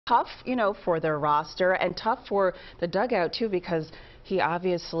tough, for their roster and tough for the dugout too, because he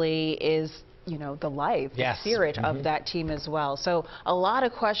obviously is the life, the spirit of that team as well. So a lot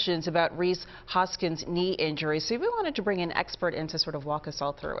of questions about Rhys Hoskins' knee injury. So we wanted to bring an expert in to sort of walk us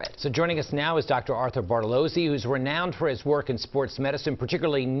all through it. So joining us now is Dr. Bartolozzi, who's renowned for his work in sports medicine,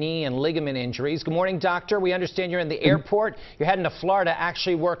 particularly knee and ligament injuries. Good morning, doctor. We understand you're in the airport. You're heading to Florida to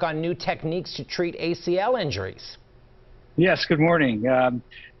actually work on new techniques to treat ACL injuries. Yes, good morning.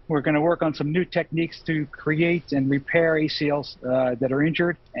 We're going to work on some new techniques to create and repair ACLs that are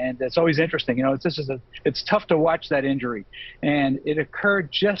injured, and it's always interesting. It's tough to watch that injury, and it occurred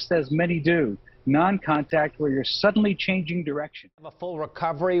just as many do. Non-contact, where you're suddenly changing direction. Have a full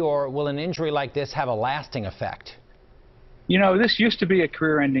recovery, or will an injury like this have a lasting effect? This used to be a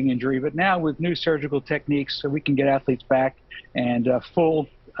career-ending injury, but now with new surgical techniques, so we can get athletes back and full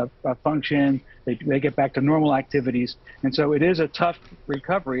function. They get back to normal activities, and so it is a tough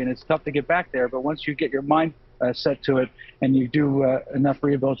recovery, and it's tough to get back there. But once you get your mind set to it and you do enough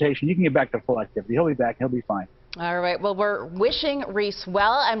rehabilitation, you can get back to full activity. He'll be back. He'll be fine. All right. Well, we're wishing Rhys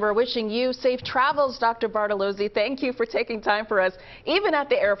well, and we're wishing you safe travels, Dr. Bartolozzi. Thank you for taking time for us, even at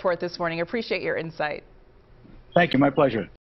the airport this morning. Appreciate your insight. Thank you. My pleasure.